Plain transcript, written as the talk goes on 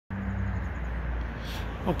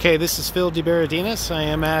Okay, this is Phil DeBerardinis. I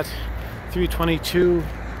am at 322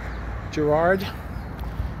 Girard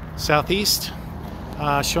Southeast.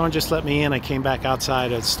 Sean just let me in. I came back outside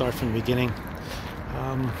to start from the beginning.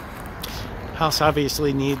 House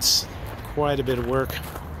obviously needs quite a bit of work.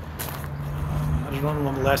 I don't know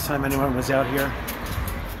when the last time anyone was out here.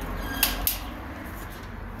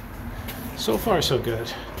 So far, so good.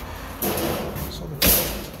 So the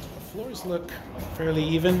floors look fairly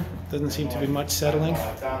even. Doesn't seem to be much settling.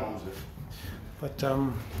 But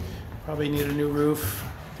probably need a new roof.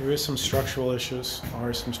 There is some structural issues.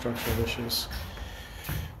 These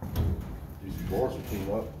doors will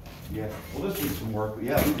clean up. Yeah. Well, this needs some work. But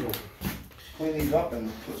yeah, we'll clean these up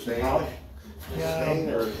and put stain on it.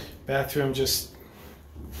 Yeah. Bathroom just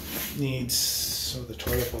needs, so the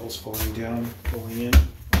toilet bowl's falling down, going in.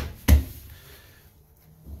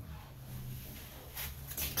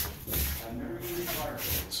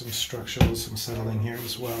 Some structural, some settling here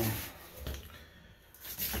as well.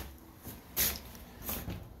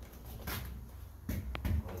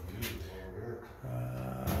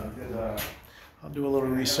 I'll do a little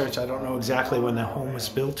research. I don't know exactly when the home was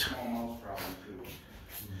built.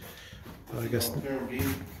 But I guess.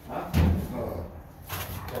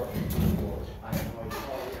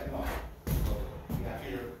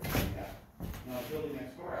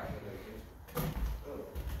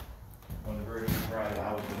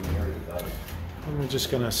 I'm just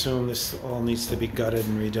going to assume this all needs to be gutted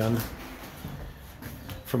and redone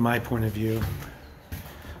from my point of view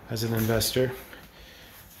as an investor.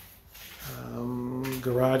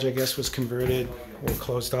 Garage, I guess, was converted or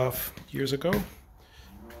closed off years ago.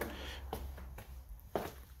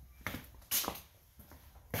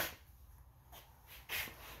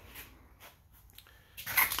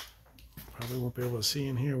 Probably won't be able to see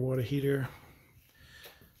in here. Water heater.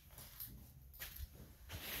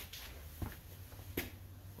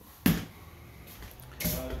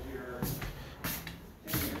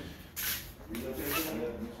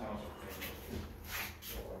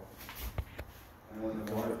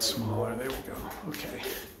 A bit smaller. There we go. Okay.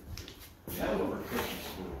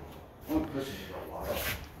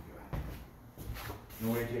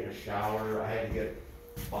 No way to take a shower. I had to get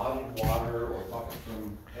bottled water or bucket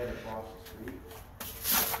from head across the street.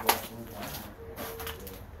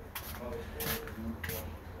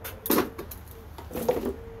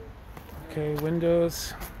 Okay,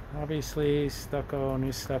 windows. Obviously, stucco,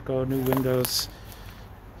 new windows.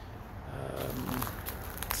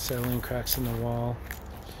 Settling cracks in the wall.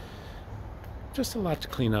 Just a lot to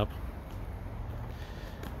clean up.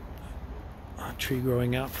 A tree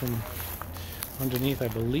growing out from underneath. I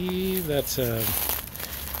believe that's a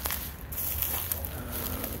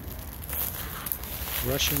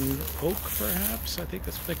Russian oak, perhaps. I think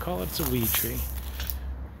that's what they call it. It's a weed tree.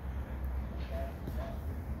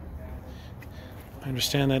 I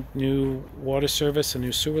understand that new water service, a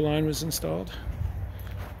new sewer line was installed.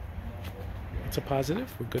 It's a positive.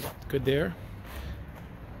 We're good there.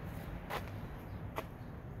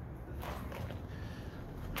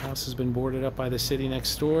 House has been boarded up by the city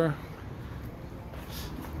next door.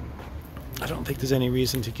 I don't think there's any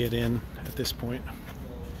reason to get in at this point.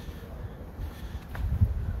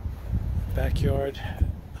 Backyard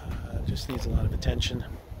just needs a lot of attention.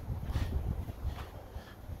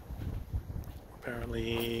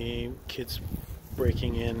 Apparently, kids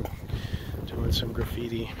breaking in, doing some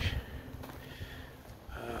graffiti.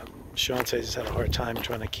 Sean says he's had a hard time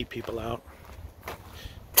trying to keep people out.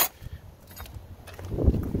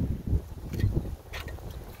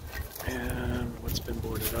 And what's been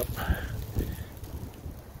boarded up?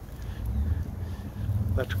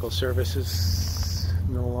 Electrical services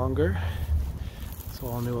no longer. It's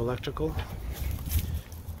all new electrical.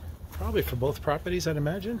 Probably for both properties, I'd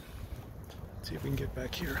imagine. Let's see if we can get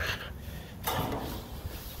back here.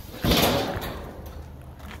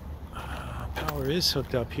 Power is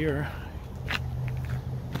hooked up here. You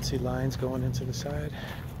can see lines going into the side,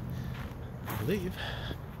 I believe.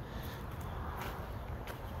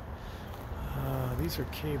 These are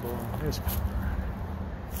cable. There's power.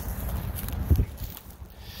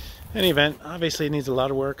 In any event, obviously it needs a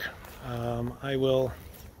lot of work. I will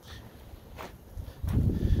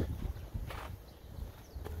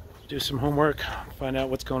do some homework, find out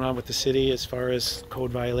what's going on with the city as far as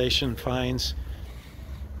code violation, fines,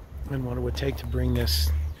 and what it would take to bring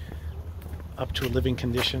this up to a living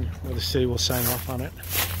condition where the city will sign off on it.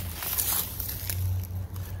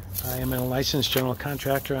 I am a licensed general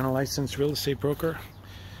contractor and a licensed real estate broker,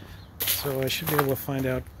 so I should be able to find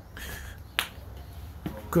out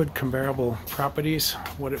good comparable properties,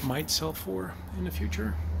 what it might sell for in the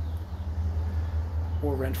future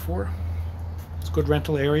or rent for. It's a good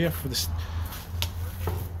rental area for this,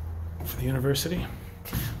 for the university.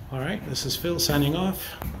 All right, this is Phil signing off,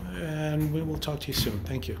 and we will talk to you soon.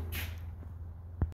 Thank you.